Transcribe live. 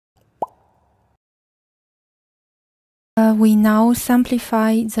We now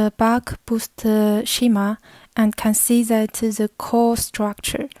simplify the buck boost schema and can see that the core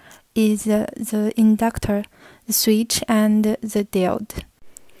structure is the inductor, the switch, and the diode.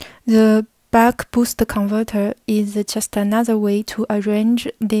 The buck boost converter is just another way to arrange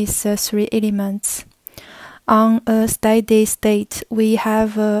these three elements. On a steady state, we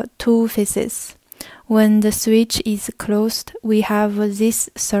have two phases. When the switch is closed, we have this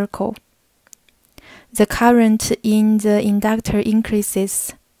circle. The current in the inductor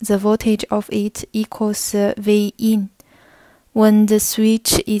increases. The voltage of it equals V in. When the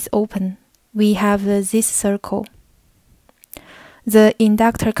switch is open, we have this circle. The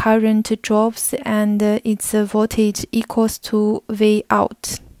inductor current drops and its voltage equals to V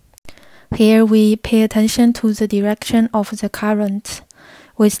out. Here we pay attention to the direction of the current.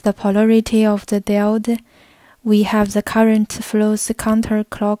 With the polarity of the diode, we have the current flows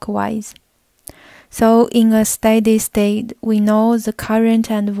counterclockwise. So in a steady state, we know the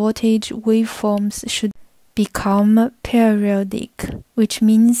current and voltage waveforms should become periodic, which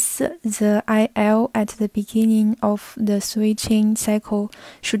means the IL at the beginning of the switching cycle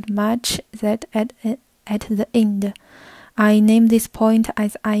should match that at the end. I name this point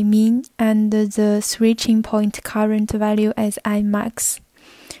as I min and the switching point current value as I max.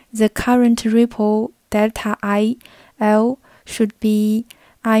 The current ripple delta IL should be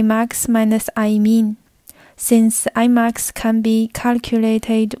I max minus I min. Since I max can be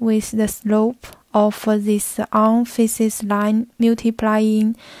calculated with the slope of this on phases line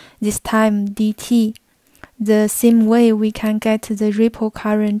multiplying this time dt, the same way we can get the ripple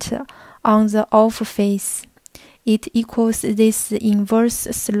current on the off phase. It equals this inverse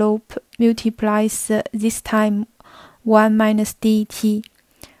slope multiplies this time 1 minus dt.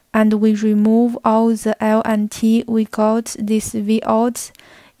 And we remove all the L and T, we got this V out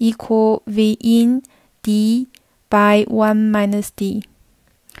equal V in D by 1 minus D.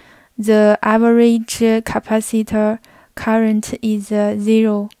 The average capacitor current is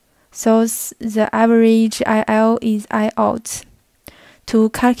 0, so the average IL is I out. To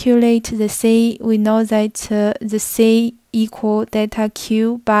calculate the C, we know that the C equal delta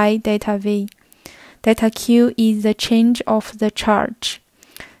Q by delta V. Delta Q is the change of the charge.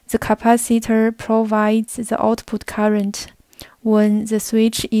 The capacitor provides the output current when the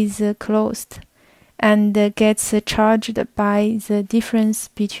switch is closed and gets charged by the difference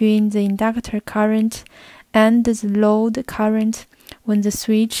between the inductor current and the load current when the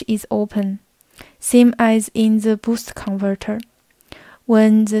switch is open, same as in the boost converter.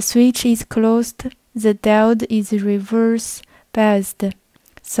 When the switch is closed, the diode is reverse biased,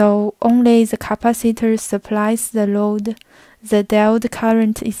 so only the capacitor supplies the load. The diode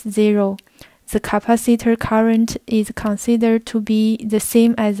current is 0. The capacitor current is considered to be the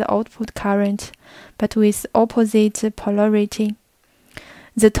same as the output current, but with opposite polarity.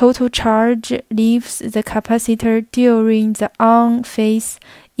 The total charge leaves the capacitor during the on phase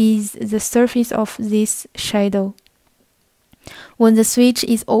is the surface of this shadow. When the switch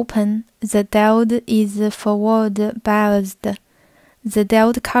is open, the diode is forward biased. The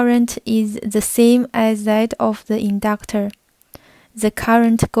diode current is the same as that of the inductor. The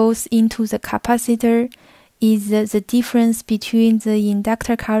current goes into the capacitor is the difference between the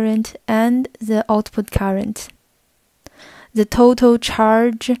inductor current and the output current. The total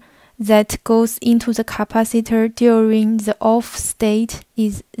charge that goes into the capacitor during the off state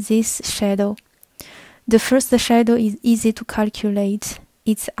is this shadow. The first shadow is easy to calculate.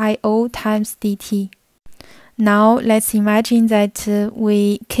 It's I0 times dt. Now let's imagine that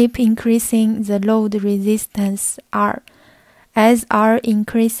we keep increasing the load resistance R. As R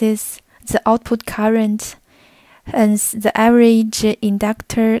increases, the output current and the average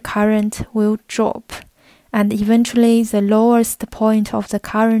inductor current will drop, and eventually the lowest point of the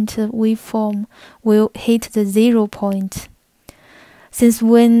current waveform will hit the 0 point. Since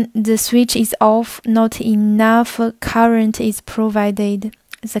when the switch is off, not enough current is provided,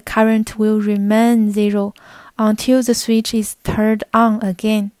 the current will remain 0 until the switch is turned on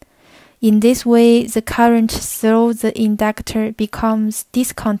again. In this way, the current through the inductor becomes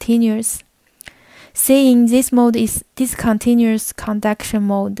discontinuous. C in this mode is Discontinuous Conduction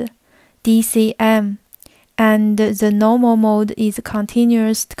Mode, DCM, and the normal mode is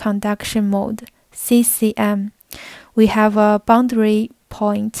Continuous Conduction Mode, CCM. We have a boundary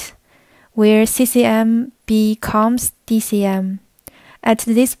point where CCM becomes DCM. At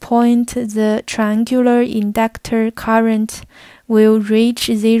this point, the triangular inductor current will reach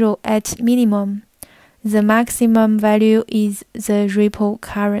 0 at minimum. The maximum value is the ripple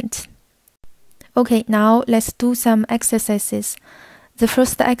current. Okay, now let's do some exercises. The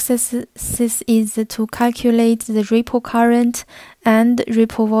first exercise is to calculate the ripple current and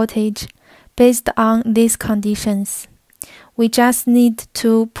ripple voltage based on these conditions. We just need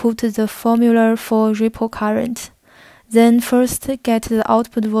to put the formula for ripple current. Then first get the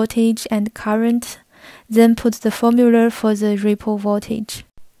output voltage and current, then put the formula for the ripple voltage.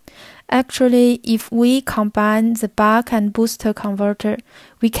 Actually, if we combine the buck and booster converter,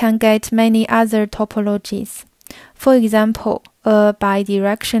 we can get many other topologies. For example, a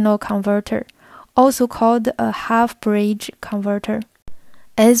bidirectional converter, also called a half-bridge converter.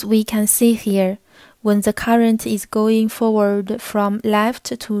 As we can see here, when the current is going forward from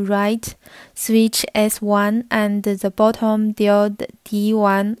left to right, switch S1 and the bottom diode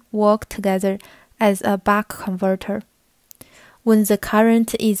D1 work together as a buck converter. When the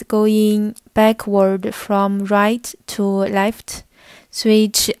current is going backward from right to left,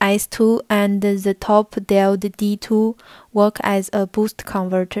 switch S2 and the top diode D2 work as a boost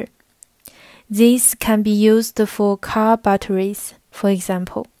converter. This can be used for car batteries, for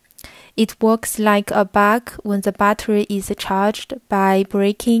example. It works like a buck when the battery is charged by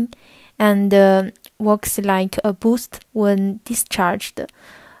braking and works like a boost when discharged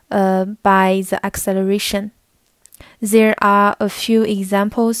by the acceleration. There are a few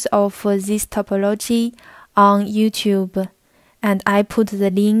examples of this topology on YouTube, and I put the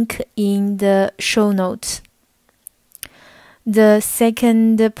link in the show notes. The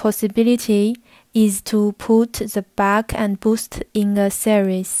second possibility is to put the buck and boost in a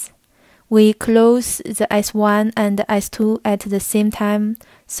series. We close the S1 and S2 at the same time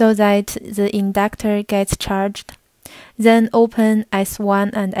so that the inductor gets charged. Then open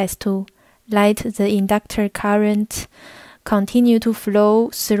S1 and S2. Let the inductor current continue to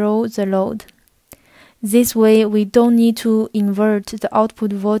flow through the load. This way, we don't need to invert the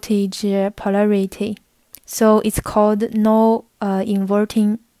output voltage polarity. So it's called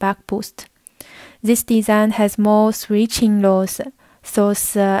non-inverting buck boost. This design has more switching loss, so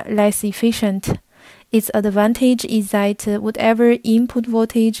it's less efficient. Its advantage is that whatever input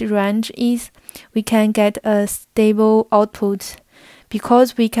voltage range is, we can get a stable output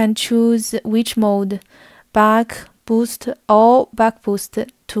because we can choose which mode, buck boost or buck boost,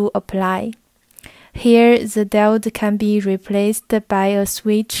 to apply. Here, the diode can be replaced by a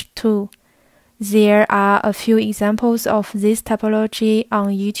switch too. There are a few examples of this topology on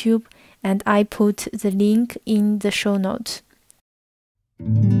YouTube, and I put the link in the show notes.